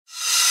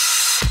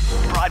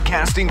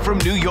Broadcasting from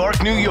New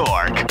York, New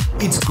York.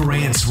 It's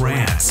Grant's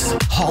Rants,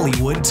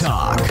 Hollywood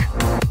Talk.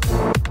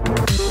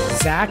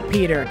 Zach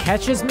Peter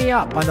catches me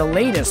up on the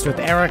latest with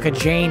Erika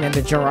Jayne and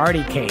the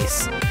Girardi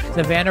case.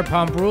 The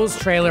Vanderpump Rules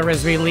trailer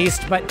is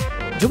released, but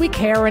do we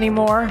care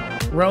anymore?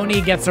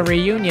 RHONY gets a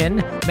reunion,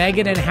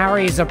 Meghan and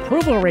Harry's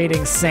approval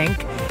ratings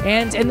sink,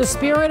 and in the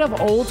spirit of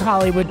old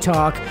Hollywood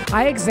talk,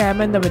 I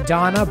examine the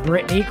Madonna,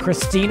 Britney,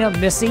 Christina,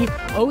 Missy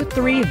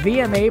 03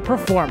 VMA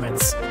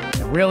performance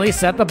that really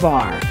set the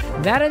bar.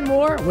 That and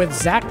more with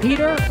Zach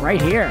Peter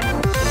right here.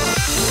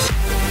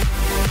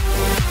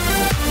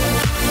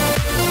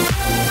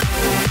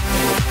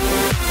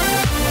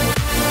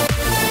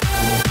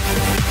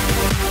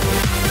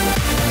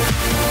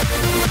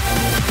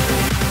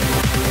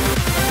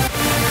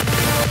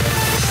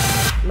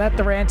 Let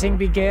the ranting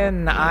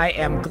begin. I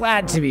am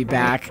glad to be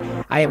back.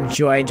 I am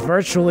joined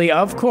virtually,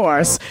 of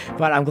course,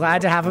 but I'm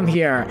glad to have him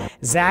here.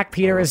 Zach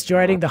Peter is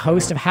joining, the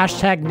host of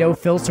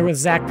 #NoFilter with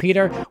Zach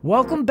Peter.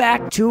 Welcome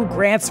back to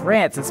Grant's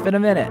Rants. It's been a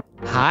minute.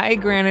 Hi,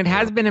 Grant. It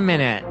has been a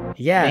minute.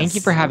 Yes. Thank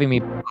you for having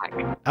me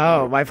back.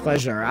 Oh, my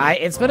pleasure.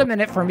 It's been a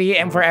minute for me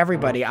and for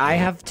everybody. I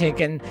have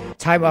taken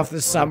time off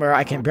this summer.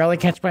 I can barely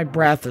catch my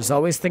breath. There's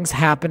always things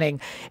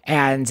happening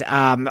and,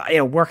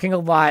 working a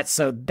lot.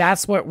 So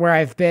that's where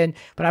I've been.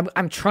 But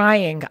I'm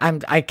trying.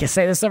 I can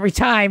say this every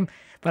time,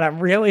 but I'm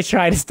really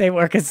trying to stay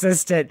more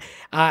consistent.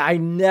 I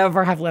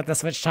never have let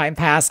this much time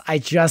pass. I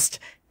just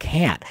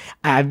can't.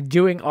 I'm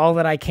doing all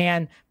that I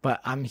can,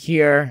 but I'm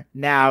here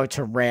now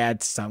to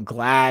rant. So I'm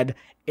glad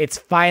it's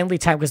finally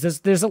time because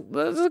there's a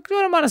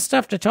good amount of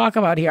stuff to talk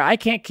about here. I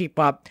can't keep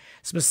up,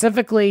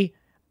 specifically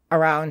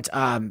around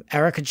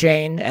Erika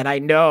Jayne, and I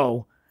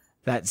know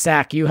that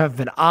Zach, you have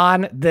been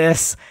on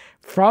this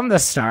from the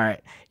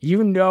start.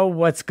 You know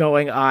what's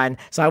going on.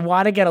 So I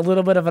want to get a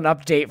little bit of an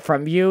update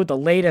from you, the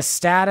latest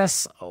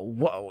status.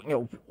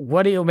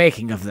 What are you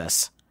making of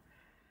this?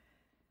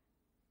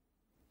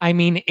 I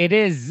mean,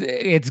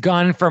 it's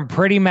gone from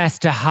pretty mess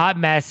to hot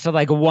mess to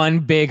like one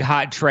big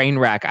hot train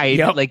wreck.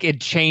 It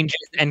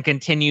changes and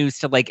continues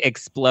to like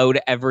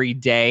explode every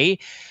day.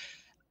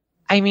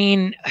 I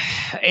mean,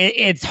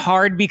 it's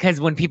hard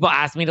because when people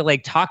ask me to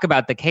like talk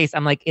about the case,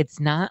 I'm like, it's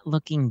not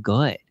looking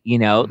good.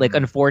 Like,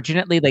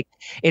 unfortunately, like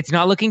it's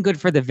not looking good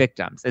for the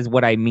victims is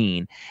what I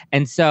mean.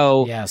 And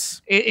so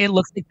yes, it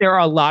looks like there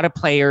are a lot of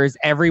players.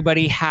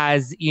 Everybody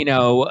has,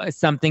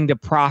 something to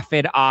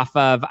profit off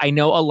of. I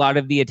know a lot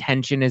of the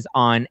attention is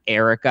on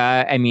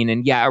Erika. I mean,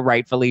 and yeah,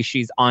 rightfully,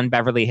 she's on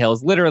Beverly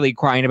Hills, literally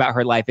crying about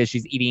her life as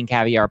she's eating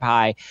caviar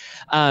pie.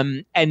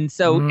 And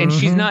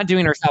she's not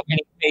doing herself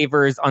any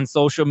favors on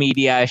social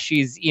media.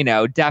 She's,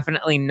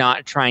 definitely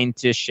not trying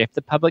to shift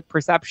the public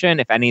perception.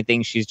 If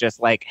anything, she's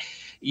just like,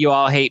 you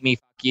all hate me,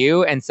 fuck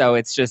you. And so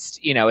it's just,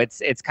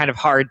 it's kind of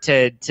hard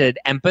to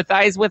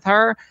empathize with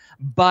her,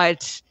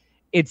 but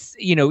it's,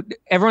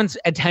 everyone's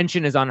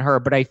attention is on her,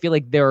 but I feel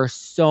like there are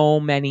so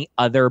many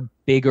other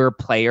bigger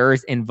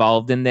players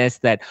involved in this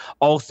that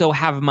also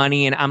have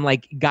money. And I'm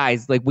like,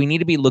 guys, like we need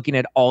to be looking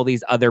at all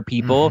these other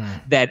people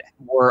that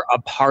were a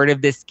part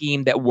of this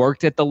scheme, that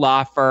worked at the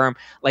law firm.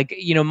 Like,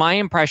 my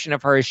impression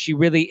of her is she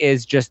really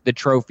is just the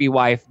trophy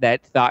wife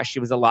that thought she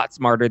was a lot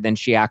smarter than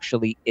she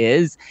actually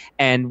is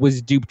and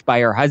was duped by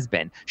her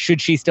husband.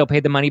 Should she still pay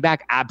the money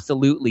back?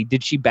 Absolutely.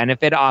 Did she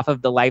benefit off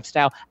of the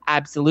lifestyle?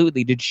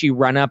 Absolutely. Did she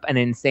run up an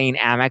insane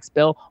Amex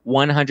bill?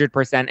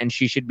 100%. And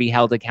she should be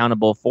held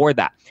accountable for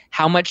that.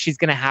 How much she's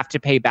going to have to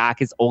pay back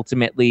is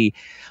ultimately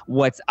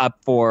what's up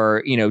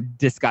for,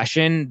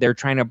 discussion. They're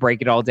trying to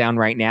break it all down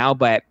right now,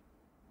 but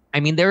I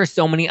mean, there are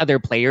so many other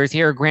players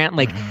here, Grant,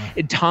 like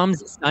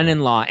Tom's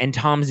son-in-law and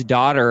Tom's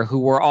daughter, who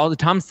were all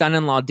Tom's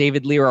son-in-law,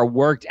 David Lira,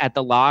 worked at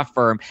the law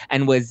firm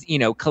and was,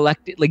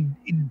 collected like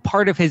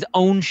part of his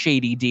own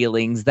shady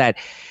dealings that,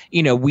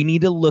 we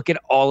need to look at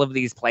all of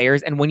these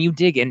players. And when you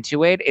dig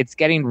into it, it's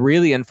getting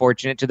really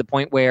unfortunate to the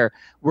point where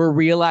we're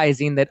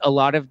realizing that a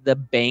lot of the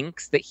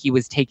banks that he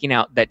was taking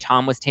out, that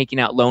Tom was taking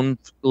out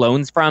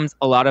loans from,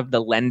 a lot of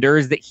the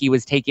lenders that he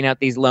was taking out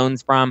these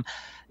loans from,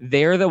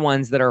 they're the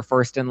ones that are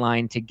first in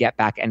line to get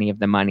back any of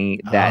the money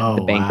that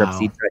the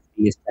bankruptcy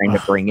trustee is trying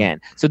to bring in.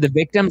 So the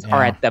victims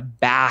are at the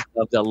back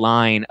of the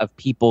line of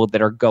people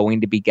that are going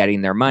to be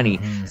getting their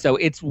money. So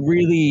it's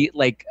really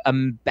like a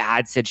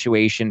bad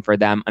situation for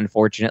them.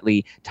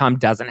 Unfortunately, Tom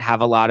doesn't have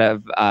a lot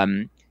of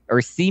or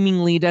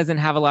seemingly doesn't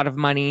have a lot of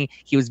money.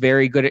 He was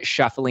very good at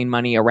shuffling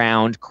money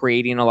around,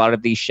 creating a lot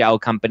of these shell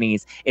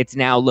companies. It's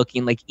now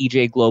looking like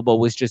EJ Global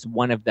was just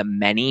one of the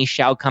many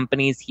shell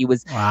companies he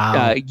was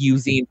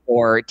using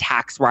for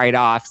tax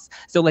write-offs.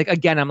 So like,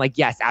 again, I'm like,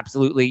 yes,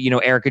 absolutely.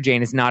 Erika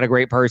Jayne is not a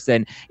great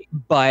person,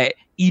 but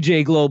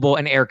EJ Global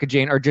and Erika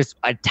Jayne are just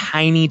a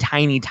tiny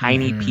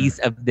piece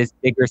of this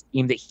bigger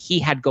scheme that he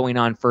had going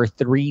on for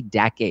 3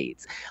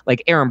 decades.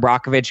 Like Aaron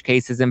Brockovich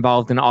case is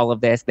involved in all of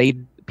this.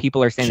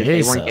 People are saying that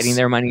they weren't getting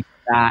their money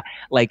for that.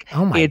 Like,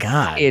 oh my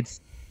God, it's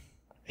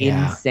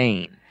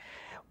insane.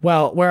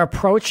 Well, we're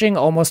approaching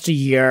almost a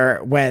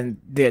year when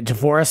the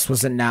divorce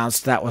was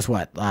announced. That was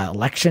what,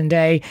 Election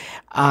Day?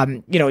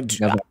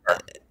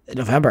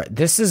 November.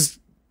 This is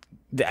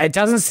it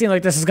doesn't seem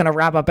like this is going to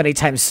wrap up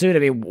anytime soon. I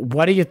mean,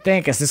 what do you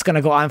think? Is this going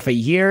to go on for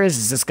years?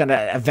 Is this going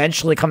to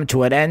eventually come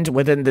to an end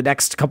within the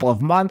next couple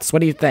of months? What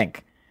do you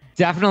think?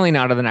 Definitely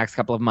not in the next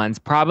couple of months,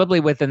 probably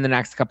within the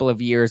next couple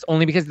of years,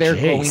 only because there are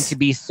going to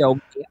be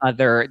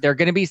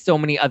so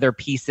many other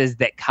pieces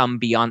that come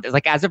beyond this.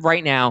 Like as of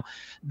right now,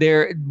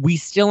 we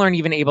still aren't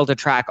even able to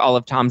track all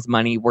of Tom's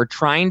money. We're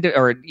trying to,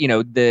 or, you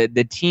know,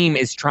 the team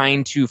is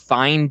trying to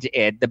find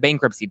it, the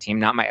bankruptcy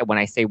team, when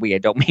I say we, I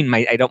don't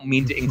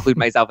mean to include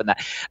myself in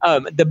that.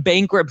 The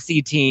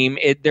bankruptcy team,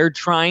 they're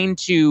trying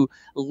to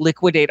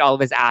liquidate all of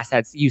his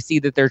assets. You see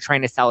that they're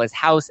trying to sell his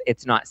house.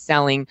 It's not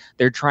selling.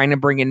 They're trying to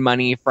bring in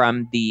money from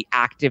the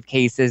active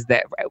cases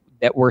that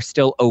were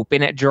still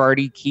open at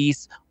Girardi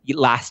Keese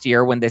last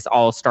year when this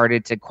all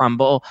started to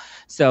crumble.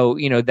 So,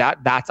 you know,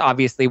 that's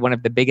obviously one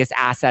of the biggest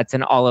assets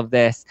in all of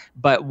this.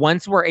 But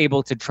once we're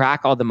able to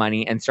track all the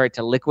money and start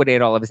to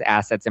liquidate all of his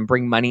assets and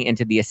bring money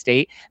into the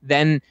estate,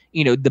 then,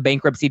 you know, the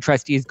bankruptcy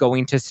trustee is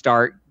going to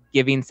start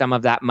giving some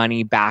of that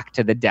money back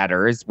to the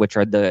debtors, which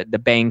are the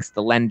banks,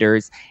 the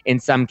lenders. In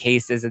some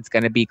cases, it's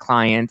going to be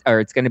clients, or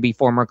it's going to be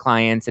former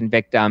clients and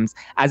victims.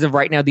 As of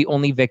right now, the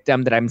only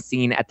victim that I'm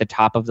seeing at the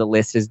top of the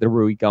list is the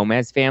Rui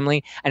Gomez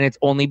family. And it's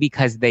only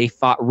because they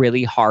fought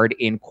really hard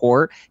in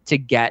court to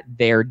get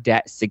their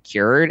debt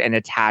secured and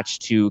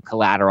attached to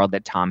collateral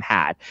that Tom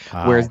had.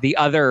 Wow. Whereas the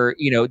other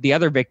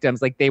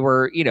victims, like they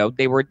were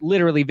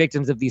literally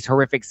victims of these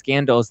horrific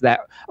scandals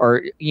that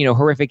are, you know,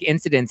 horrific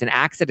incidents and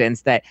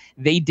accidents that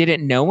they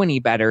didn't know any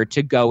better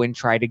to go and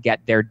try to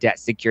get their debt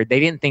secured. They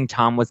didn't think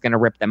Tom was going to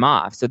rip them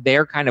off. So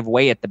they're kind of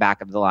way at the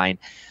back of the line.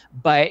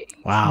 But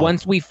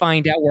once we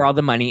find out where all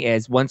the money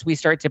is, once we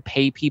start to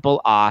pay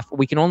people off,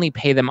 we can only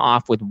pay them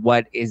off with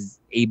what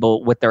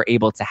they're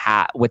able to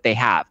have, what they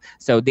have.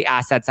 So the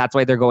assets, that's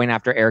why they're going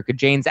after Erika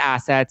Jayne's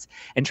assets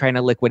and trying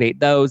to liquidate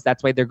those.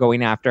 That's why they're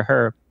going after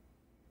her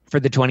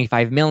for the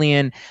 $25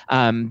 million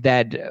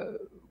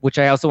which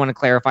I also want to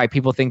clarify.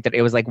 People think that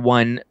it was like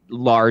one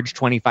large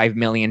 $25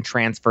 million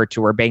transfer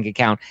to her bank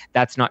account.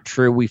 That's not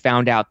true. We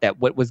found out that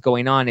what was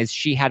going on is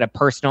she had a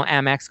personal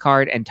Amex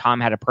card and Tom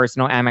had a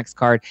personal Amex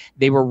card.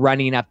 They were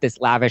running up this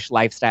lavish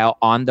lifestyle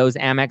on those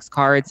Amex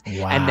cards.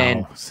 Wow. And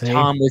then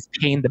Tom was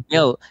paying the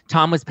bill.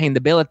 Tom was paying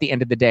the bill at the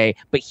end of the day,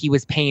 but he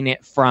was paying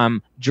it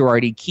from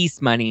Girardi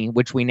Keese money,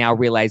 which we now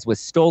realize was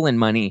stolen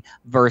money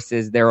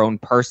versus their own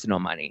personal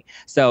money.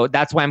 So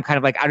that's why I'm kind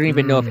of like, I don't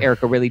even know if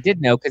Erika really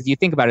did know, because you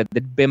think about it,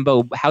 the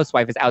bimbo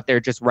housewife is out there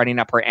just running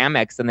up her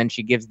Amex and then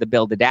she gives the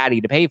bill to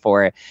daddy to pay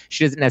for it.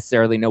 She doesn't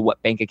necessarily know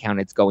what bank account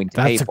it's going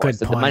to pay for.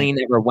 So the money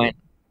never went.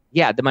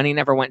 Yeah, the money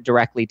never went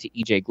directly to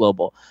EJ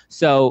Global.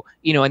 So,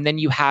 you know, and then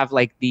you have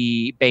like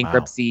the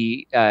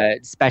bankruptcy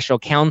special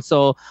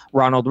counsel,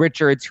 Ronald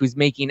Richards, who's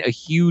making a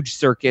huge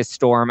circus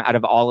storm out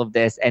of all of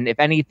this. And if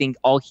anything,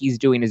 all he's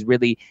doing is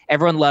really,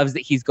 everyone loves that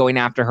he's going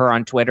after her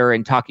on Twitter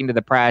and talking to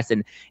the press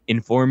and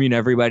informing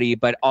everybody.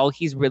 But all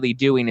he's really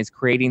doing is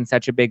creating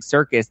such a big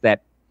circus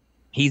that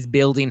he's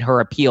building her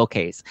appeal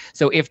case.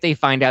 So if they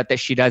find out that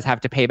she does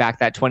have to pay back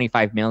that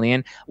 $25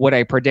 million, what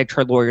I predict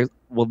her lawyers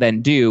will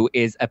then do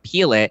is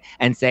appeal it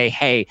and say,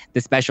 hey, the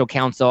special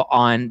counsel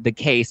on the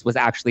case was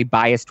actually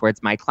biased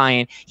towards my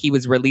client. He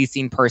was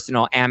releasing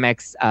personal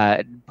Amex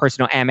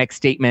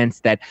statements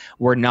that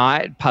were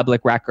not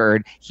public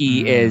record.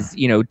 He is,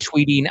 you know,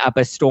 tweeting up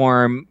a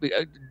storm,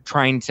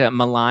 trying to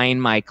malign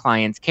my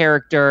client's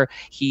character.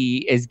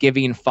 He is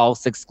giving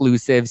false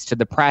exclusives to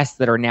the press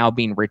that are now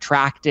being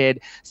retracted.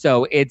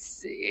 So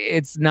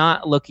it's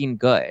not looking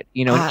good.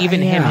 You know, and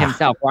even him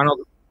himself,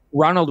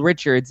 Ronald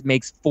Richards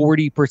makes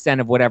 40%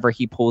 of whatever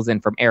he pulls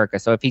in from Erika.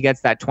 So if he gets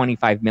that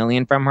 $25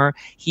 million from her,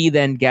 he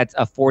then gets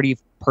a 40%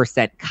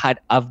 cut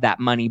of that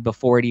money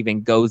before it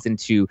even goes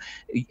into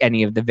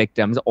any of the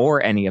victims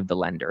or any of the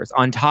lenders,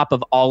 on top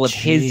of all of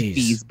his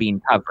fees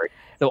being covered.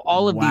 So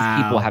all of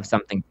these people have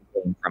something to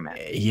gain from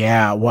it.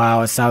 Yeah,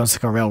 wow. It sounds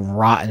like a real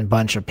rotten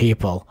bunch of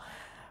people.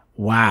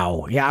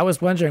 Wow. Yeah, I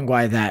was wondering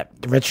why that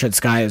Richards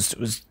guy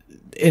was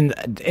in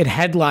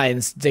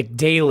headlines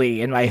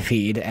daily in my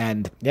feed,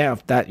 and yeah,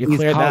 that you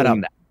cleared that up.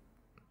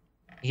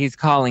 He's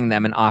calling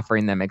them and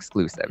offering them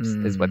exclusives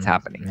is what's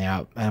happening.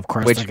 Yeah, and of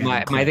course. Which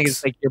my thing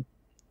is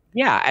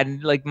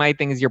like my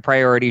thing is your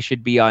priority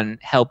should be on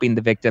helping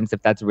the victims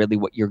if that's really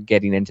what you're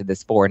getting into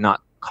this for,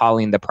 not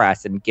calling the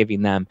press and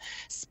giving them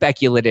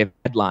speculative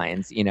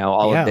headlines. You know,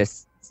 all of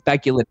this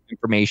speculative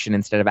information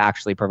instead of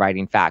actually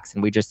providing facts.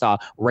 And we just saw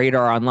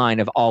Radar Online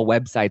of all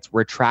websites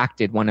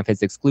retracted one of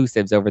his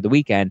exclusives over the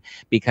weekend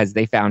because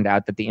they found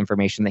out that the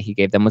information that he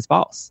gave them was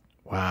false.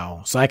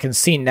 Wow. So I can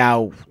see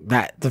now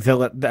that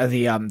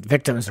the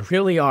victims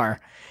really are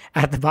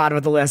at the bottom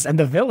of the list, and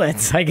the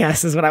villains, I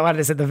guess, is what I wanted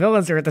to say. The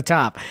villains are at the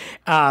top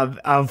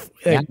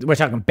we're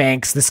talking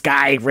banks. This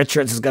guy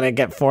Richards is going to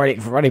get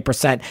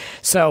 40%.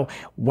 So,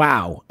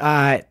 wow.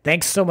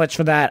 Thanks so much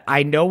for that.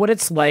 I know what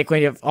it's like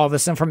when you have all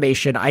this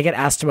information. I get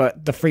asked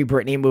about the Free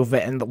Britney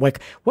movement and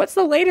like, what's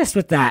the latest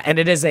with that? And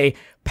it is a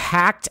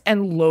packed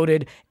and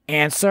loaded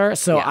answer.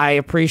 So I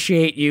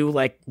appreciate you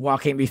like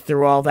walking me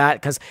through all that,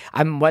 because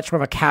I'm much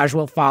more of a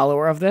casual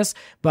follower of this,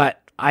 but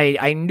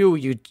I knew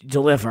you'd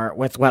deliver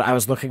with what I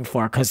was looking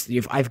for because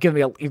you've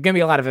given me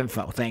a lot of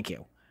info. Thank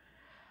you.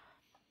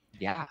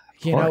 Yeah,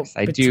 of course.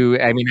 I do.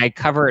 I mean, I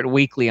cover it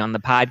weekly on the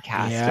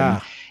podcast.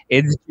 Yeah.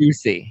 And it's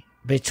juicy.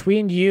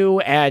 Between you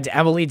and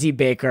Emily D.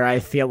 Baker, I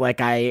feel like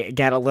I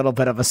get a little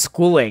bit of a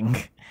schooling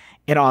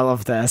in all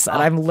of this,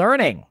 and I'm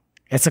learning.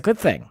 It's a good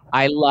thing.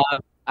 I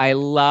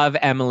love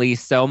Emily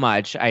so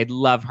much. I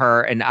love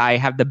her, and I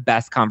have the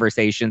best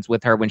conversations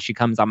with her when she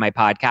comes on my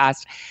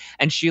podcast.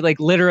 And she like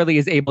literally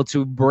is able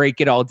to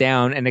break it all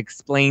down and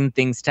explain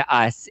things to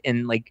us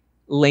in like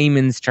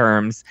layman's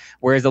terms,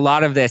 whereas a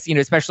lot of this,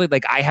 especially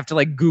like I have to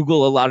like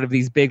Google a lot of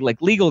these big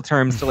like legal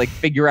terms to like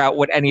figure out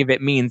what any of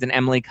it means, and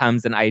Emily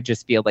comes and I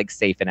just feel like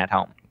safe and at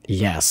home.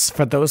 Yes.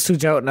 For those who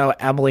don't know,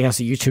 Emily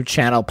has a YouTube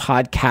channel,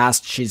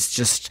 podcast. She's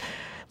just,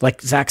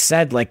 like Zach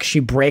said, like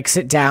she breaks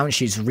it down.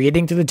 She's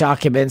reading through the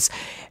documents.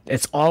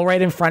 It's all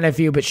right in front of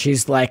you, but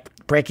she's like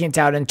breaking it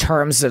down in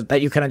terms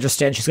that you can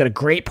understand. She's got a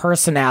great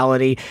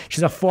personality.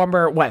 She's a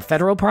former,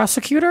 federal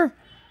prosecutor?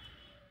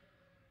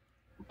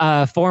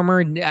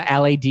 Former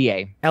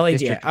LADA.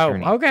 LADA. Oh,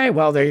 okay.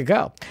 Well, there you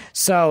go.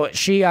 So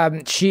she, I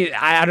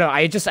don't know.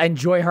 I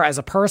enjoy her as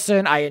a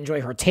person. I enjoy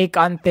her take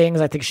on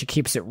things. I think she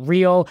keeps it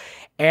real.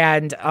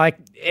 And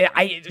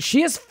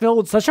she has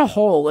filled such a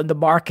hole in the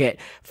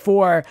market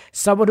for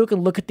someone who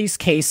can look at these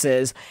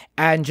cases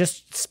and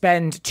just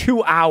spend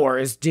 2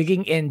 hours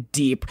digging in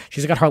deep.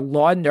 She's got her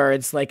law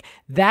nerds. Like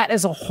that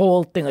is a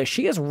whole thing. Like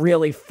she has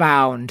really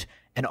found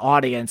an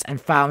audience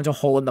and found a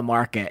hole in the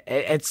market.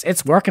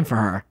 It's working for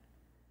her.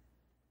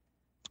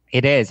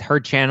 It is. Her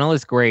channel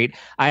is great.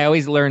 I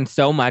always learn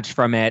so much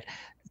from it.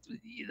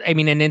 I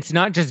mean, and it's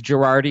not just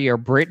Girardi or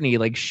Britney.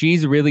 Like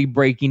she's really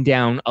breaking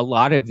down a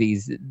lot of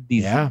these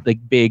like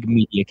big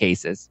media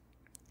cases.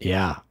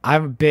 Yeah,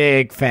 I'm a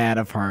big fan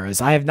of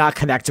hers. I have not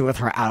connected with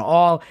her at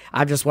all.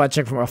 I'm just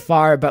watching from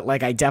afar, but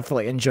like I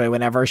definitely enjoy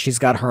whenever she's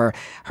got her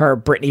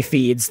Britney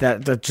feeds,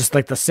 that just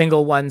like the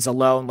single ones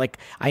alone. Like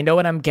I know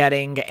what I'm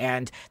getting,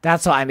 and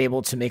that's how I'm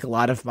able to make a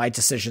lot of my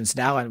decisions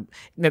now, and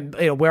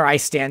where I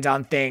stand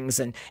on things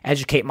and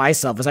educate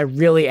myself. Is I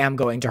really am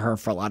going to her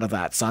for a lot of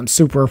that. So I'm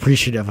super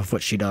appreciative of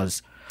what she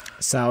does.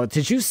 So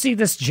did you see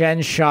this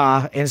Jen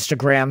Shah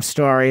Instagram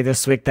story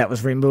this week that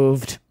was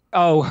removed?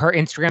 Oh, her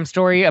Instagram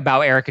story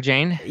about Erika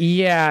Jayne?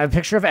 Yeah, a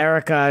picture of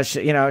Erika.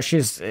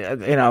 She's,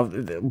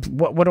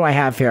 what do I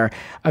have here?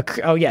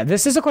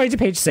 This is according to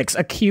page 6.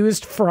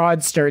 Accused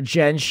fraudster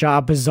Jen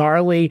Shah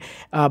bizarrely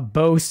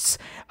boasts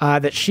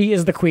that she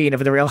is the queen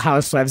of the Real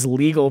Housewives'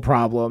 legal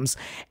problems.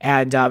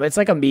 And it's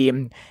like a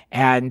meme.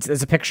 And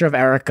there's a picture of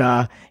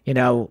Erika,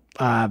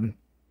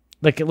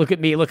 like, look at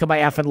me, look at my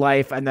effing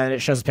life, and then it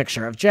shows a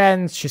picture of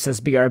Jen. She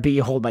says,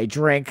 "BRB, hold my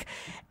drink."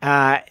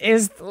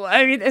 Is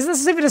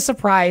this even a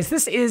surprise?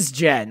 This is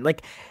Jen.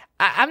 Like,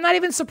 I'm not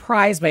even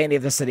surprised by any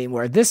of this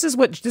anymore. This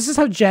is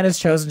how Jen has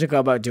chosen to go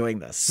about doing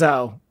this.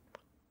 So,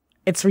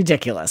 it's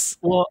ridiculous.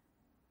 Well,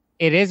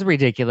 it is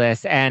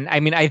ridiculous, and I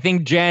mean, I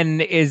think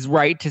Jen is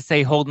right to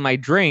say, "Hold my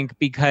drink,"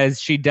 because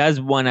she does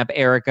one up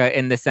Erika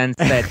in the sense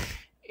that.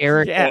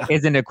 Erika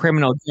isn't a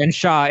criminal. Jen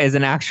Shah is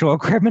an actual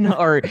criminal,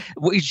 or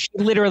she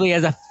literally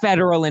has a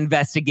federal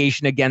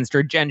investigation against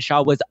her. Jen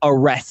Shah was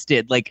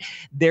arrested. Like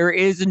there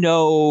is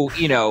no,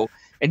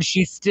 and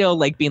she's still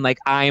like being like,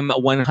 I'm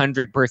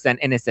 100%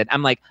 innocent.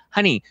 I'm like,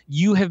 honey,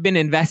 you have been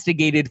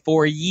investigated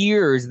for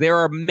years. There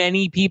are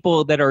many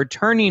people that are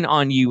turning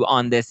on you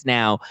on this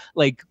now.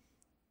 Like,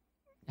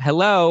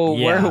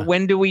 hello,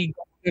 when do we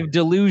of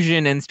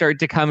delusion and start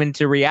to come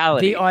into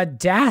reality? The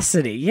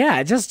audacity,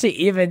 just to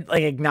even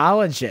like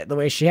acknowledge it the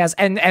way she has,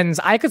 and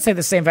I could say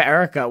the same for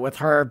Erika with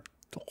her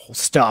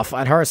stuff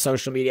on her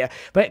social media.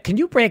 But can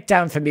you break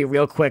down for me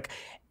real quick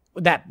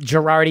that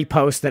Girardi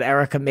post that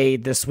Erika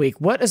made this week?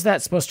 What is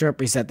that supposed to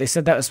represent? They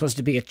said that was supposed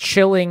to be a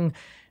chilling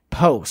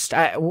post.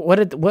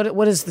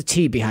 What is the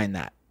tea behind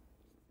that?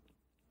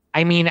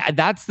 I mean,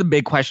 that's the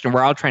big question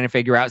we're all trying to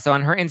figure out. So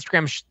on her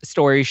Instagram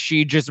story,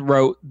 she just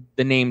wrote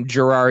the name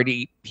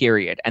Girardi,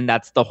 period. And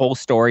that's the whole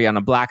story on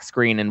a black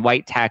screen and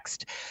white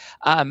text.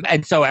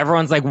 And so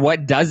everyone's like,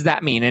 what does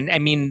that mean? And I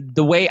mean,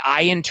 the way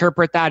I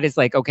interpret that is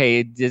like,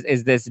 okay,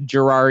 is this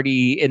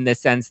Girardi in the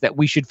sense that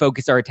we should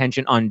focus our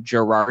attention on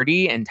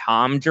Girardi and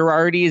Tom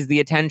Girardi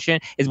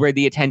is where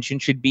the attention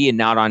should be and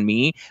not on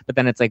me. But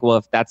then it's like, well,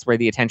 if that's where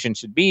the attention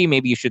should be,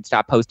 maybe you should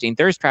stop posting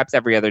thirst traps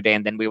every other day.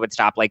 And then we would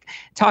stop like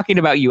talking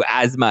about you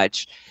as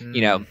much,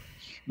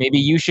 maybe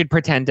you should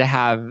pretend to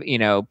have,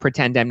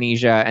 pretend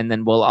amnesia, and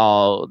then we'll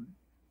all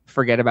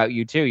forget about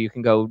you too. You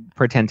can go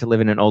pretend to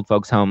live in an old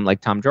folks home like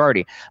Tom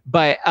Girardi.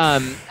 But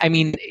I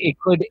mean,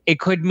 it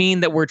could mean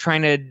that we're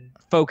trying to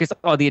focus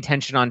all the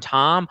attention on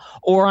Tom,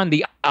 or on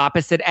the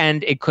opposite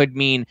end, it could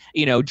mean,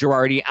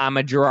 Girardi, I'm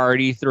a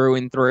Girardi through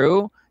and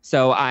through.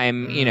 So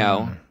I'm,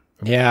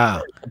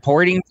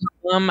 supporting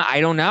Tom.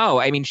 I don't know.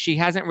 I mean, she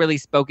hasn't really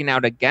spoken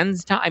out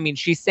against Tom. I mean,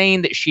 she's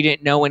saying that she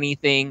didn't know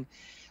anything.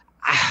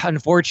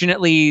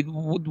 Unfortunately,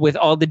 with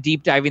all the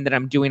deep diving that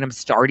I'm doing, I'm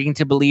starting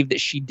to believe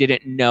that she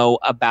didn't know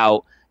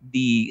about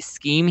the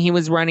scheme he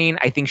was running.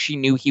 I think she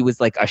knew he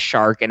was like a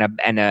shark and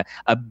a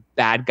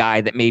bad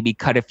guy that maybe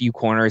cut a few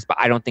corners, but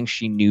I don't think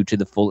she knew to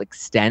the full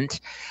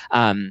extent.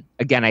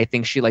 Again, I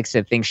think she likes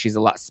to think she's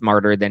a lot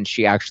smarter than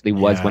she actually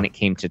was when it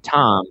came to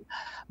Tom.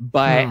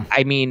 But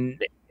I mean,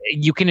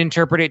 you can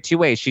interpret it two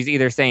ways. She's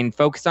either saying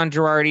focus on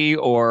Girardi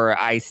or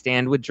I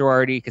stand with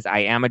Girardi because I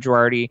am a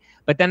Girardi.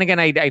 But then again,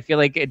 I feel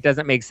like it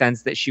doesn't make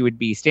sense that she would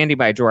be standing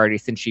by Girardi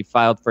since she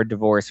filed for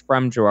divorce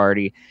from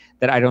Girardi,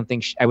 that I don't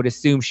think I would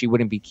assume she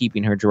wouldn't be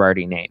keeping her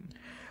Girardi name.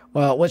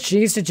 Well, what she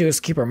needs to do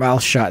is keep her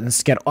mouth shut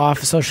and get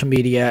off social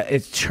media.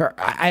 It's her.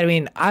 I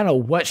mean, I don't know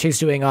what she's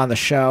doing on the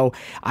show.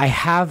 I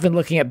have been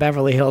looking at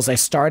Beverly Hills. I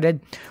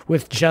started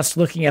with just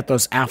looking at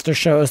those after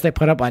shows they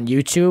put up on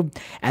YouTube.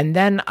 And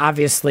then,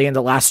 obviously, in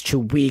the last 2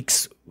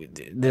 weeks,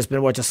 there's been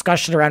more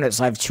discussion around it.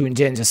 So I've tuned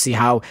in to see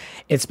how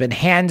it's been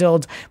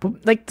handled.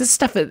 But, like, this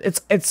stuff,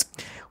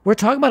 we're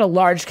talking about a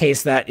large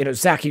case that,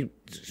 Zach, you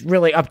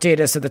really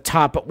updated us at the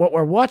top. But what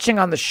we're watching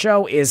on the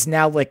show is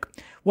now,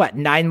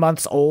 9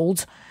 months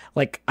old?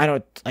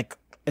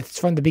 It's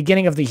from the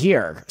beginning of the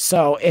year.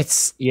 So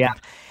it's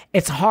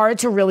hard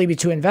to really be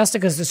too invested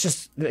because it's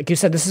just, like you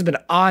said, this has been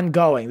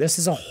ongoing. This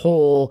is a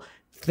whole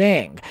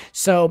thing.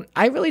 So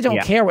I really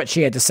don't care what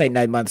she had to say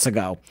 9 months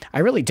ago. I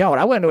really don't.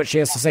 I want to know what she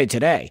has to say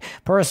today,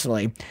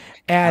 personally.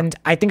 And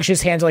I think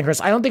she's handling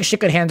herself. I don't think she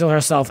could handle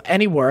herself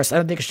any worse. I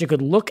don't think she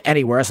could look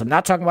any worse. I'm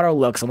not talking about her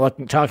looks.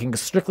 I'm talking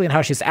strictly on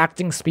how she's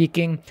acting,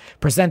 speaking,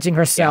 presenting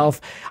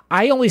herself.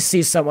 I only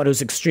see someone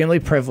who's extremely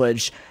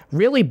privileged,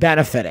 really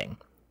benefiting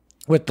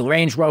with the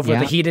Range Rover,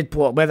 the heated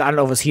pool, I don't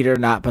know if it's heated or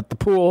not, but the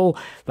pool,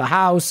 the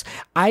house.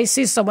 I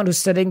see someone who's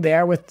sitting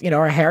there with,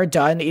 her hair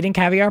done, eating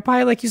caviar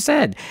pie, like you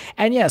said.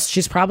 And yes,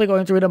 she's probably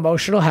going through an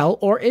emotional hell,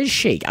 or is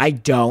she? I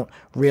don't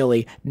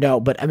really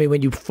know. But I mean,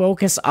 when you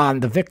focus on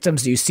the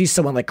victims, you see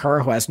someone like her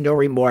who has no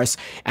remorse.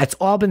 It's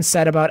all been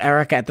said about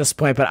Erika at this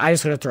point, but I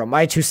just want to throw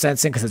my 2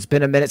 cents in because it's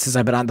been a minute since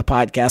I've been on the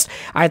podcast.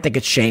 I think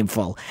it's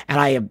shameful.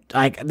 And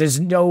there's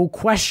no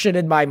question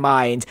in my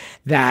mind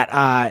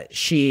that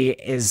she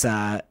is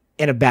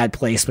in a bad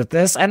place with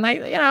this, and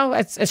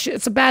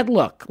it's a bad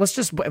look. Let's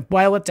just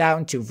boil it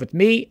down to, with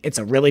me, it's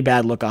a really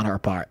bad look on her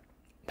part.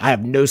 I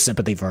have no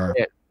sympathy for her.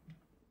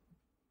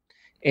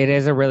 It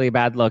is a really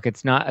bad look.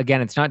 It's not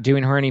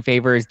doing her any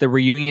favors. The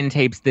reunion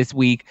tapes this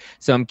week,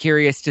 so I'm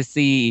curious to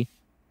see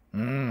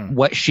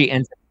what she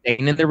ends up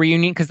saying in the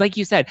reunion, because like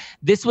you said,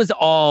 this was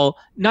all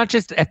not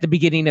just at the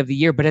beginning of the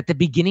year, but at the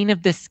beginning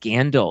of the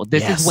scandal.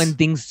 This is when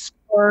things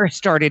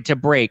started to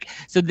break.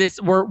 So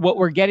what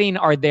we're getting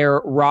are their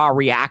raw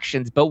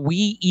reactions, but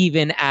we,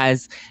 even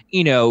as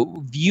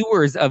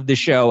viewers of the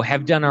show,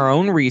 have done our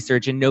own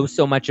research and know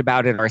so much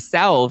about it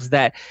ourselves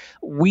that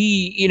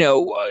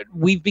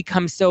we've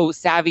become so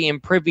savvy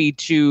and privy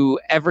to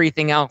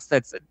everything else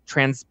that's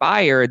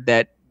transpired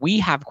that we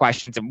have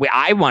questions, and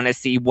I want to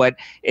see what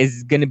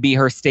is going to be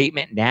her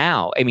statement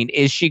now. I mean,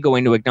 is she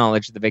going to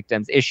acknowledge the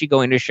victims? Is she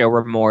going to show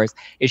remorse?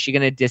 Is she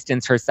going to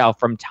distance herself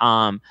from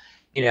Tom?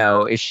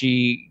 Is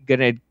she going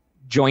to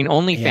join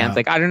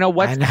OnlyFans? I don't know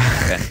what's going to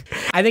happen.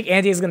 I think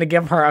Andy is going to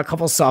give her a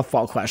couple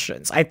softball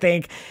questions. I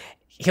think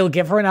he'll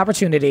give her an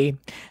opportunity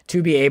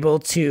to be able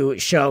to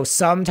show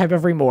some type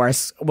of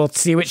remorse. We'll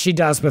see what she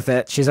does with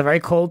it. She's a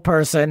very cold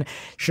person.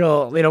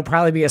 She'll,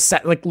 probably be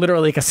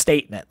literally like a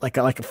statement, like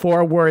a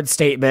 4-word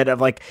statement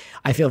of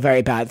I feel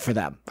very bad for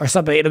them or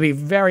something. It'll be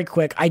very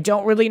quick. I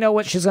don't really know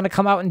what she's going to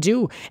come out and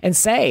do and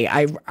say.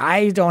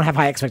 I don't have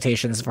high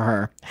expectations for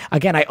her.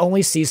 Again, I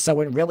only see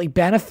someone really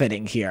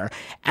benefiting here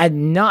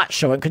and not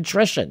showing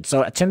contrition.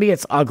 So to me,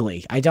 it's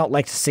ugly. I don't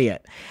like to see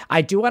it.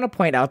 I do want to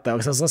point out, though,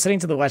 because I was listening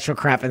to the Retro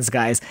Crappens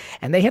guys,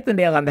 and they hit the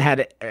nail on the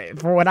head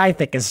for what I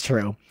think is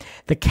true.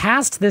 The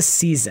cast this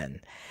season,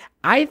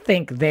 I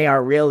think they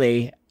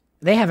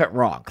have it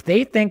wrong.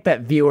 They think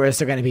that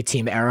viewers are going to be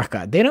Team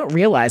Erika. They don't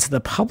realize the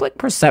public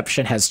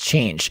perception has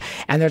changed,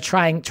 and they're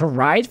trying to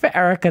ride for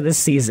Erika this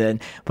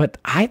season. But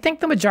I think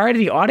the majority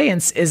of the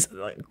audience is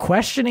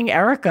questioning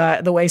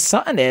Erika the way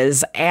Sutton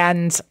is,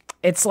 and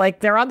it's like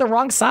they're on the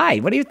wrong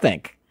side. What do you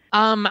think?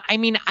 I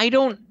mean, I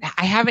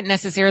haven't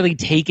necessarily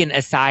taken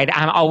a side.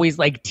 I'm always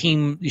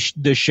team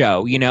the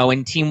show,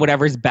 and team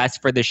whatever's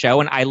best for the show.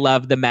 And I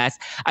love the mess.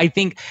 I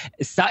think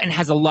Sutton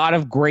has a lot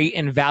of great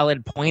and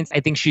valid points. I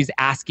think she's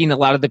asking a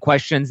lot of the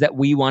questions that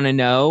we want to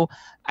know.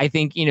 I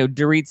think,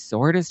 Dorit's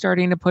sort of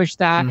starting to push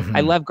that. Mm-hmm.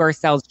 I love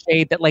Garcelle's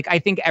shade that I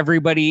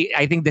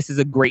think this is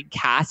a great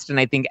cast, and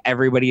I think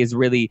everybody is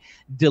really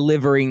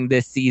delivering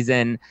this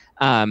season,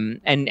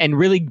 and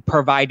really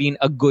providing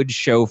a good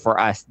show for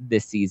us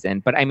this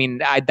season. But I mean,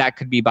 that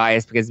could be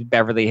biased because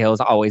Beverly Hills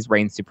always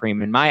reigns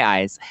supreme in my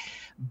eyes.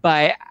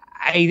 But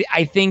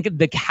I think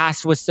the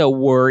cast was so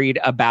worried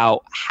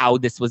about how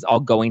this was all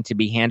going to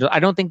be handled. I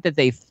don't think that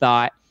they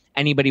thought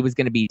anybody was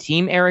going to be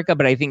Team Erika,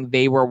 but I think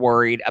they were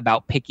worried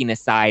about picking a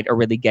side or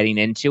really getting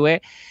into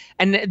it.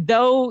 And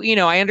though,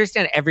 I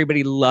understand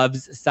everybody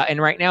loves Sutton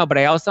right now, but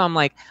I also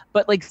am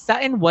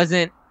Sutton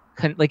wasn't,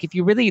 if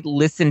you really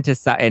listen to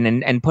Sutton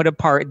and put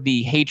apart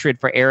the hatred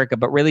for Erika,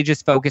 but really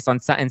just focus on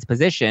Sutton's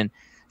position,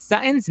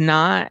 Sutton's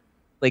not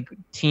like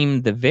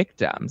team the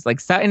victims. Like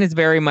Sutton is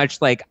very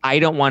much like, I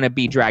don't want to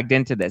be dragged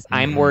into this.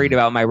 I'm worried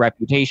about my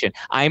reputation.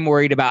 I'm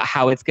worried about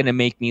how it's going to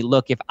make me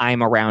look if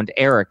I'm around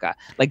Erika.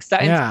 Like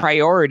Sutton's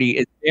priority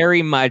is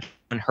very much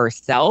on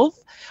herself.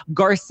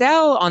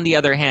 Garcelle, on the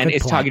other hand,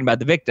 is talking about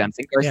the victims.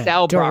 And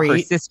Garcelle brought her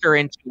sister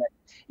into it.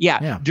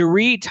 Yeah.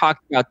 Dorit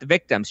talked about the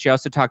victims. She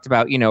also talked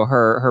about,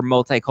 her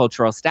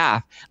multicultural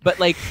staff. But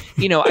like,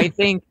 I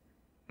think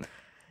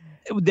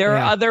there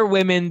are other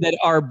women that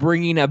are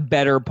bringing a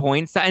better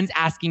point. Sutton's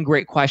asking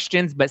great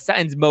questions, but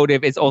Sutton's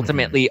motive is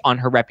ultimately on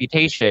her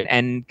reputation.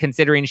 And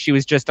considering she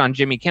was just on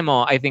Jimmy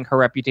Kimmel, I think her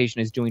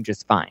reputation is doing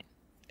just fine.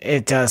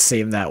 It does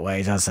seem that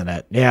way, doesn't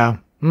it? Yeah.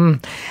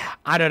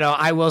 I don't know.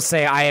 I will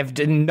say I have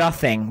done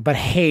nothing but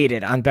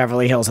hated on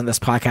Beverly Hills in this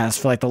podcast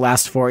for like the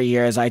last 4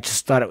 years. I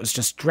just thought it was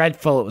just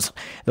dreadful. It was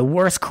the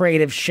worst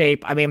creative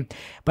shape. I mean,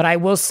 but I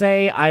will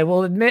say, I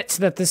will admit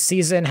that this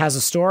season has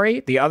a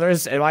story. The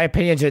others, in my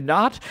opinion, did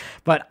not.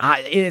 But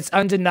it's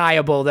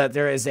undeniable that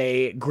there is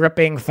a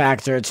gripping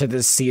factor to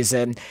this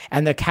season.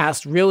 And the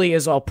cast really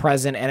is all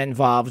present and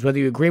involved, whether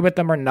you agree with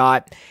them or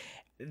not.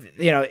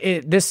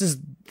 This is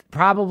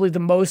probably the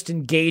most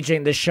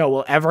engaging the show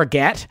will ever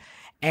get.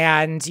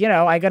 And,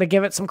 I got to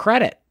give it some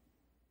credit.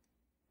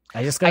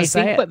 I just got to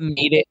say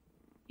it.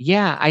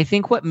 I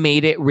think what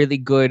made it really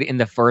good in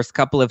the first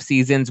couple of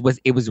seasons was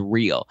it was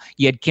real.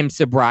 You had Kim's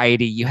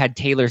sobriety, you had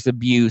Taylor's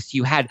abuse,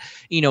 you had,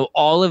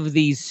 all of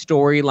these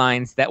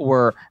storylines that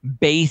were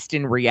based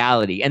in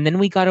reality. And then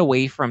we got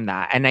away from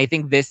that. And I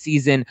think this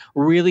season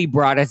really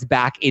brought us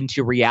back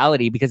into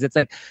reality, because it's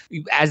like,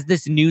 as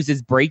this news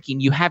is breaking,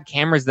 you have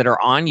cameras that are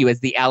on you.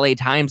 As the LA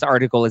Times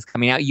article is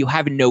coming out, you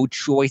have no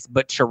choice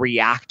but to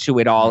react to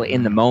it all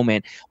in the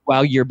moment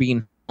while you're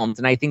being.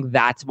 And I think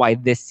that's why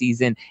this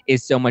season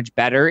is so much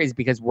better, is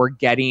because we're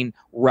getting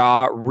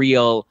raw,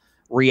 real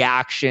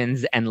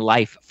reactions and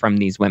life from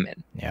these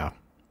women.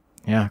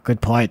 Yeah, good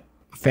point.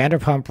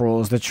 Vanderpump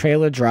Rules, the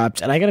trailer dropped,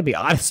 and I got to be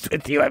honest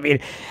with you. I mean,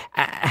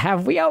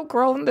 have we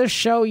outgrown this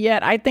show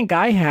yet? I think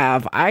I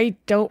have. I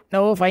don't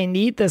know if I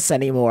need this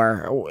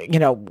anymore.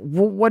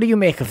 What do you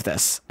make of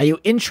this? Are you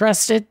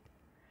interested?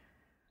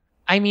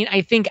 I mean,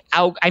 I think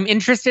I'm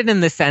interested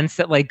in the sense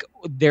that, like,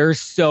 there's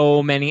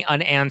so many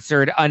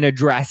unanswered,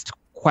 unaddressed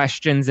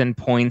questions and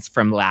points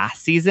from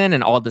last season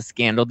and all the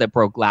scandal that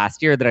broke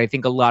last year that I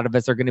think a lot of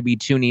us are going to be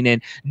tuning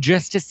in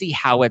just to see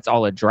how it's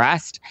all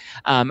addressed.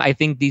 I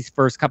think these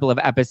first couple of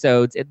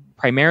episodes,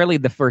 primarily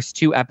the first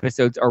 2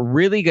 episodes, are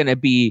really going to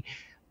be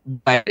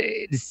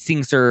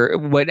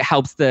what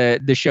helps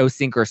the show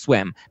sink or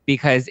swim,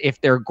 because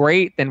if they're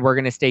great, then we're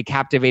going to stay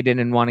captivated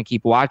and want to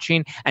keep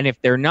watching, and if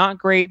they're not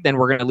great, then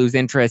we're going to lose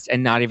interest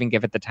and not even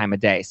give it the time of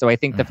day. So I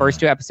think the first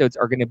 2 episodes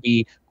are going to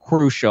be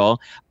crucial,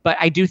 but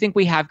I do think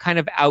we have kind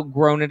of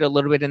outgrown it a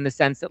little bit, in the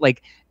sense that,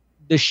 like,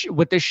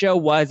 what the show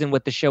was and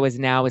what the show is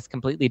now is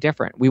completely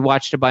different. We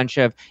watched a bunch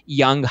of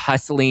young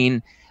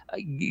hustling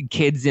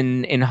kids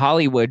in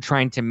Hollywood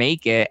trying to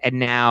make it, and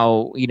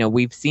now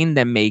we've seen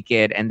them make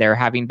it, and they're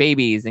having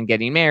babies and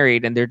getting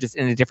married, and they're just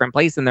in a different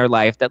place in their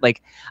life. That,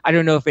 like, I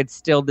don't know if it's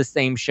still the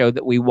same show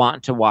that we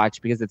want to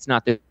watch, because it's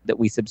not that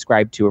we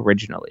subscribed to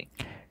originally.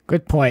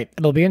 Good point.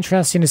 It'll be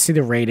interesting to see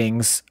the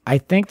ratings. I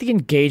think the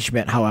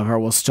engagement, however,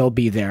 will still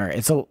be there.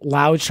 It's a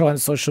loud show on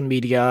social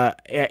media.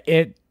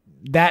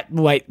 That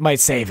might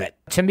save it.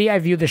 To me, I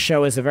view the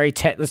show as a very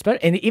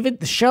and even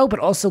the show, but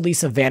also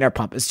Lisa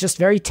Vanderpump. It's just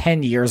very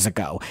 10 years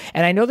ago.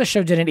 And I know the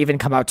show didn't even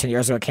come out 10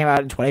 years ago. It came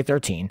out in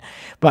 2013.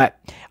 But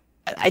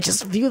I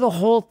just view the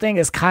whole thing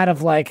as kind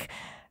of like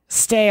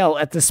stale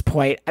at this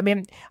point. I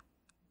mean,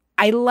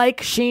 I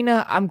like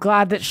Sheena. I'm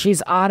glad that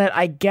she's on it,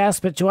 I guess.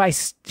 But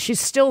she's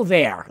still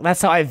there.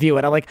 That's how I view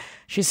it. I'm like,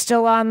 she's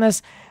still on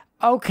this.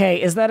 Okay,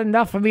 is that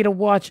enough for me to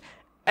watch?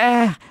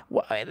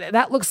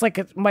 That looks like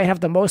it might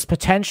have the most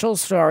potential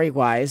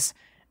story-wise.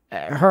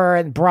 Her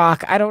and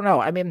Brock, I don't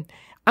know. I mean,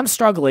 I'm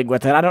struggling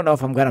with it. I don't know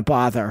if I'm going to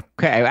bother.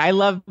 Okay, I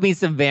love me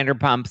some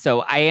Vanderpump,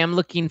 so I am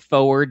looking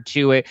forward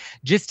to it,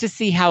 just to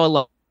see how a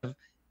lot of,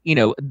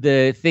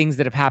 the things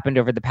that have happened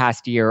over the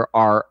past year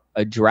are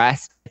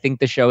addressed. I think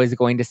the show is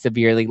going to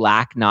severely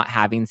lack not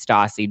having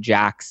Stassi,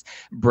 Jax,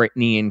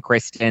 Britney, and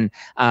Kristen.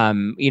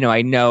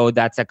 I know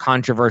that's a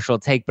controversial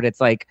take, but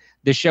it's like,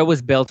 the show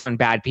was built on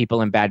bad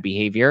people and bad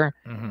behavior.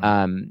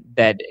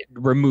 That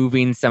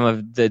removing some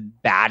of the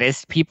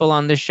baddest people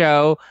on the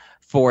show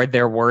for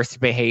their worst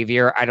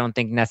behavior, I don't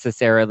think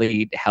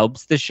necessarily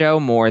helps the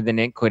show more than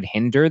it could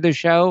hinder the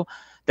show.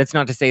 That's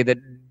not to say that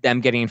them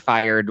getting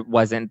fired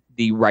wasn't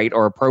the right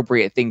or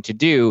appropriate thing to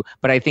do,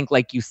 but I think,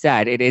 like you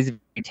said, it is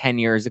 10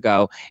 years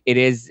ago. It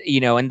is,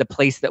 and the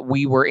place that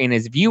we were in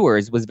as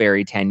viewers was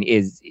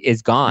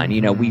is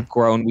gone. We've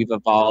grown, we've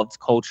evolved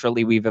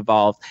culturally, we've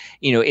evolved,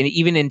 and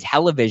even in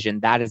television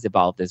that has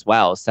evolved as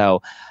well.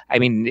 So, I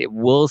mean,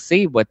 we'll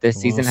see what this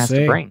season has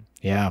to bring.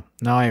 Yeah,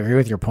 no, I agree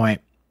with your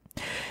point.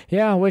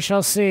 Yeah, we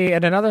shall see.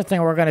 And another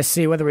thing we're going to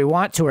see, whether we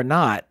want to or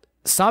not,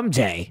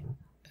 someday,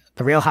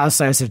 The Real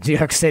Housewives of New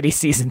York City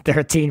season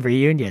 13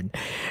 reunion.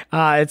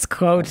 It's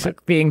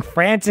quote being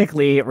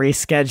frantically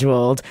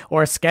rescheduled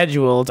or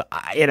scheduled.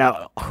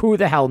 Who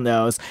the hell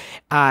knows?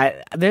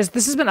 This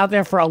has been out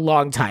there for a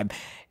long time.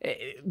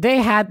 They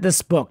had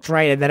this booked,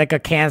 right? And then it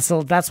got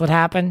canceled. That's what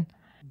happened.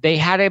 They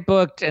had it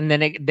booked, and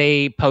then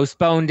they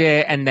postponed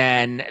it, and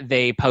then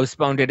they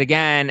postponed it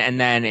again, and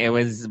then it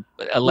was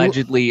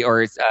allegedly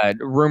or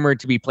rumored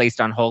to be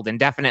placed on hold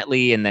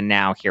indefinitely, and then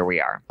now here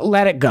we are.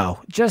 Let it go.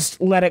 Just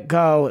let it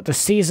go. The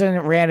season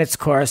ran its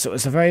course. It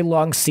was a very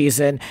long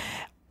season.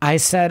 I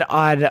said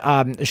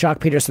on Jacques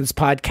Peterson's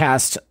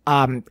podcast,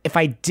 if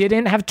I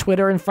didn't have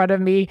Twitter in front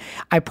of me,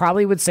 I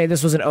probably would say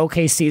this was an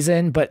okay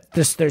season, but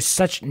there's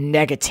such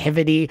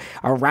negativity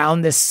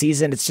around this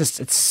season.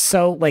 It's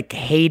so like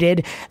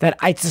hated that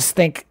I just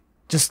think,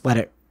 just let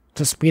it,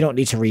 we don't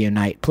need to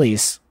reunite,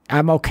 please.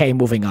 I'm okay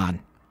moving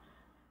on.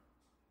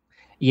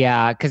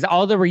 Yeah, because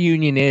all the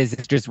reunion is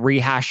just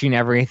rehashing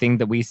everything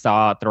that we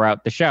saw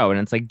throughout the show. And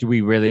it's like, do we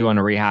really want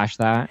to rehash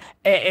that?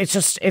 It's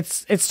just,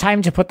 it's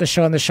time to put the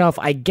show on the shelf,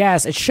 I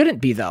guess. It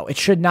shouldn't be, though. It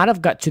should not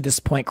have got to this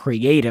point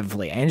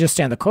creatively. I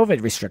understand the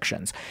COVID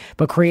restrictions,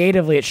 but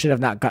creatively, it should have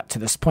not got to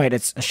this point.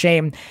 It's a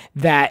shame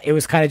that it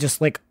was kind of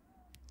just like,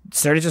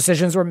 certain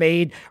decisions were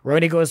made.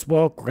 RHONY goes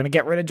woke. We're going to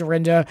get rid of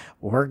Dorinda.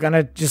 We're going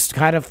to just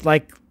kind of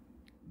like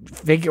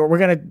we're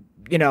going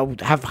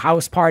to, have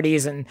house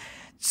parties and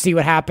see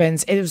what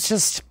happens. It was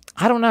just,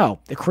 I don't know.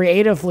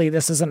 Creatively,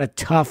 this is in a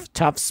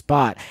tough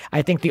spot.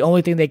 I think the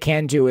only thing they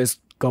can do is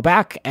go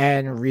back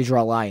and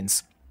redraw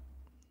lines.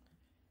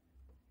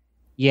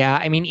 Yeah,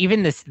 I mean,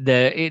 even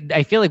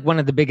I feel like one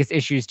of the biggest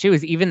issues too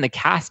is even the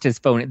cast is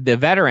the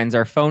veterans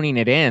are phoning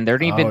it in.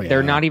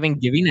 They're not even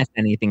giving us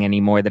anything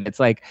anymore. That it's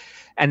like,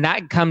 and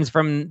that comes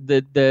from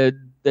the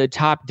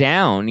top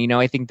down.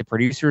 I think the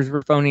producers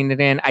were phoning it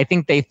in. I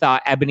think they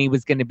thought Ebony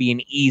was going to be an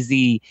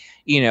easy,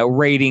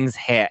 ratings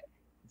hit.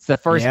 It's the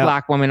first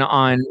Black woman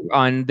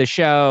on the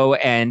show,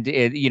 and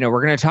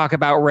we're going to talk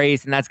about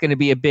race, and that's going to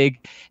be a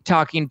big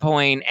talking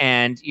point,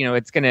 and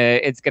it's going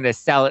to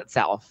sell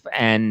itself.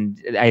 And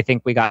I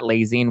think we got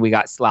lazy and we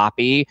got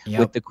sloppy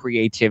with the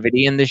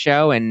creativity in the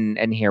show,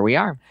 and here we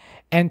are.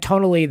 And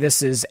tonally,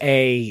 this is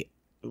a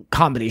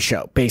comedy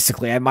show,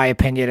 basically. In my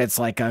opinion, it's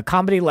like a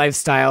comedy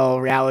lifestyle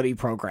reality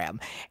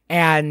program,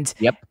 and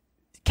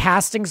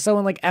casting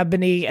someone like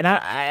Ebony, and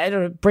I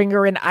don't bring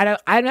her in. I'm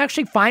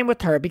actually fine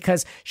with her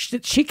because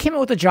she came in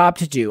with a job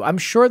to do. I'm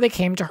sure they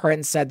came to her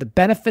and said, the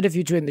benefit of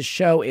you doing the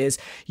show is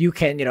you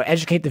can,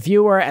 educate the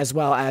viewer as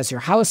well as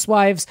your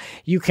housewives.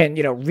 You can,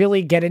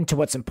 really get into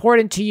what's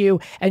important to you.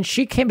 And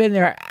she came in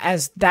there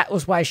as that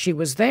was why she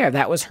was there.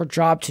 That was her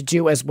job to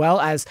do, as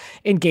well as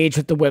engage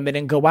with the women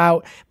and go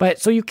out.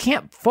 But so you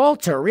can't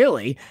fault her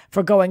really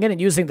for going in and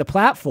using the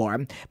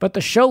platform, but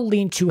the show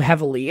leaned too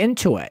heavily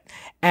into it.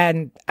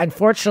 And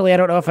unfortunately, I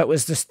don't know if it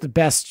was just the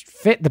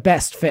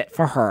best fit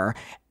for her.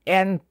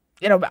 And,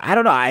 I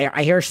don't know.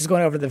 I hear she's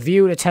going over to The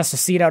View to test a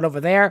seat out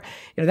over there.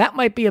 That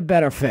might be a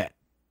better fit.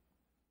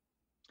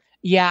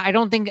 Yeah,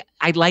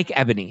 I like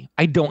Ebony.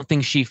 I don't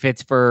think she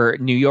fits for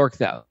New York,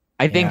 though.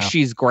 I think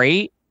she's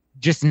great,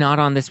 just not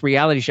on this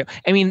reality show.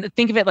 I mean,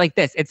 think of it like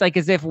this. It's like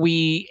as if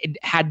we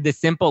had The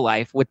Simple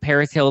Life with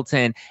Paris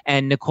Hilton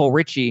and Nicole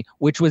Richie,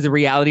 which was a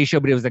reality show,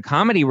 but it was a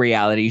comedy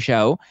reality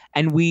show.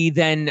 And we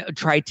then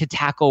tried to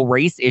tackle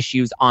race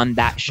issues on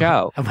that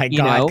show. Oh my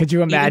God. Could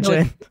you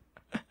imagine?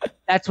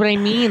 That's what I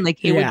mean.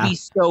 Like it would be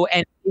so,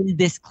 and in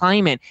this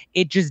climate,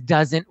 it just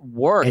doesn't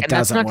work. And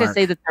that's not to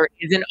say that there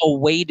isn't a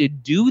way to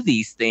do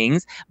these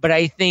things, but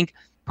I think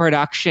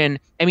production,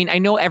 I mean, I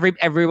know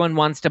everyone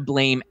wants to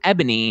blame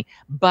Ebony,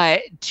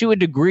 but to a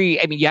degree,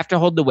 I mean, you have to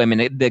hold the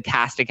women, the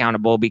cast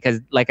accountable, because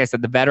like I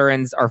said, the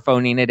veterans are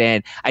phoning it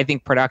in. I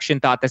think production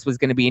thought this was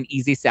going to be an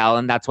easy sell,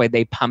 and that's why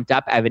they pumped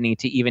up Ebony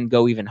to even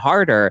go even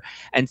harder.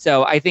 And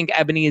so I think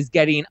Ebony is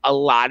getting a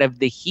lot of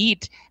the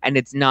heat, and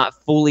it's not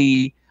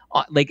fully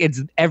like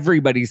it's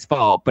everybody's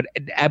fault, but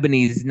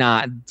Ebony's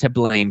not to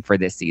blame for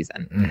this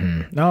season.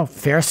 Mm-hmm. No,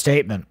 fair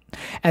statement.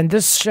 And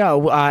this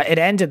show, it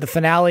ended. The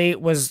finale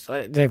was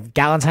the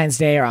Valentine's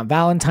Day or on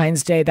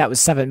Valentine's Day. That was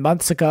 7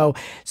 months ago.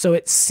 So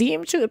it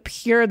seemed to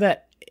appear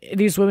that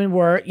these women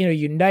were,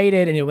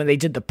 united. And when they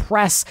did the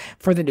press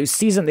for the new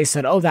season, they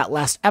said, oh, that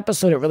last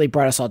episode, it really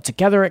brought us all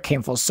together. It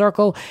came full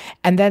circle.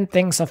 And then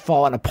things have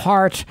fallen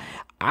apart.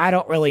 I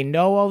don't really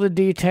know all the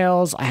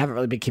details. I haven't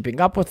really been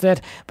keeping up with it.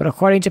 But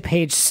according to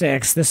page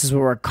 6, this is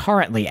where we're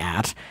currently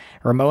at.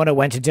 Ramona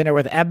went to dinner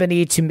with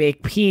Ebony to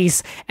make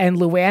peace, and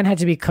Luann had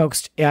to be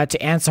coaxed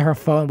to answer her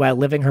phone while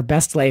living her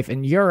best life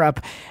in Europe,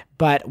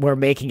 but we're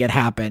making it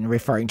happen,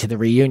 referring to the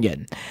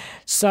reunion.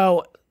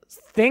 So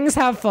things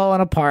have fallen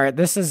apart.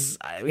 This is,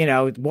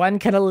 one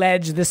can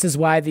allege this is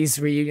why these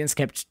reunions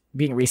kept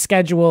being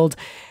rescheduled.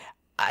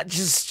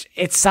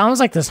 It sounds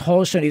like this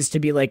whole show needs to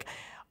be like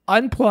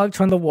unplugged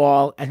from the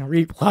wall and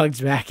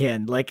replugged back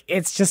in. Like,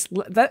 it's just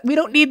that we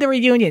don't need the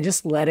reunion.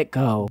 Just let it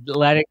go.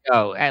 Let it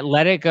go.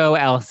 Let it go,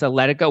 Elsa.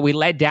 Let it go. We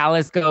let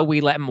Dallas go.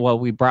 We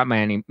brought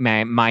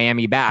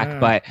Miami back,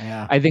 but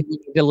yeah. I think we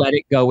need to let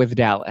it go with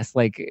Dallas.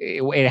 Like,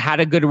 it had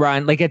a good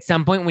run. Like, at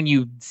some point when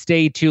you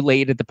stay too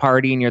late at the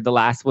party and you're the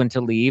last one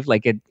to leave,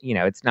 like,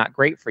 it's not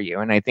great for you.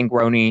 And I think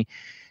RHONY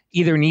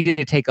either needed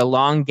to take a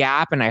long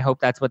gap, and I hope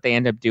that's what they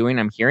end up doing.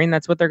 I'm hearing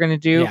that's what they're going to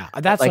do. Yeah,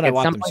 that's like, what I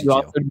want them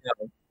to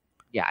do.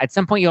 Yeah, at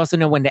some point you also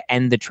know when to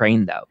end the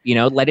train, though.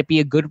 Let it be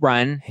a good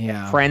run.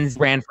 Yeah. Friends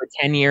ran for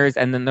 10 years,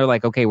 and then they're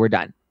like, okay, we're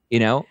done.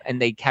 And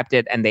they kept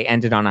it, and they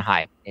ended on a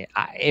high.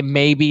 It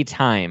may be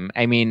time.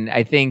 I mean,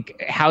 I think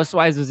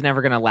Housewives was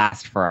never going to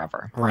last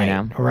forever.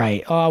 Right,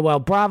 right. Oh, well,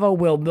 Bravo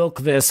will milk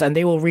this, and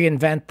they will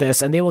reinvent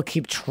this, and they will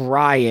keep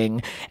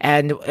trying.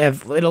 And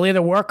if it'll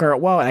either work or it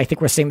won't. I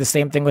think we're seeing the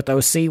same thing with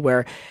OC,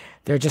 where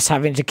they're just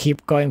having to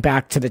keep going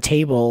back to the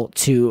table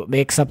to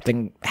make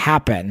something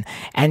happen.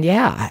 And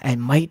yeah, it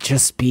might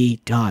just be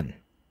done.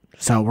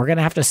 So we're going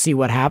to have to see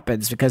what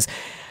happens, because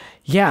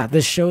yeah,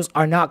 the shows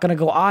are not going to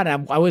go on.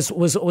 I was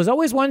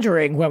always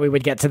wondering when we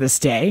would get to this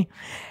day,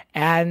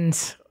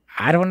 and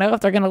I don't know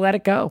if they're going to let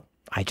it go.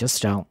 I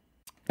just don't.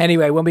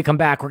 Anyway, when we come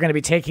back, we're going to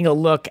be taking a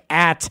look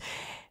at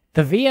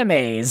the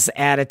VMAs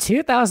at a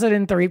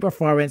 2003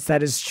 performance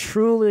that is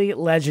truly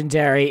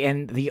legendary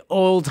in the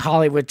old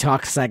Hollywood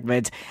Talk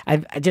segment. I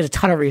did a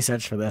ton of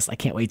research for this. I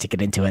can't wait to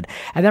get into it.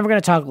 And then we're going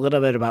to talk a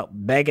little bit about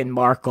Meghan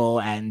Markle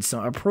and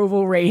some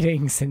approval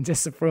ratings and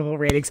disapproval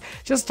ratings,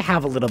 just to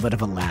have a little bit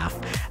of a laugh.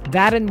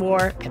 That and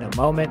more in a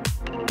moment.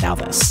 Now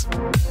this.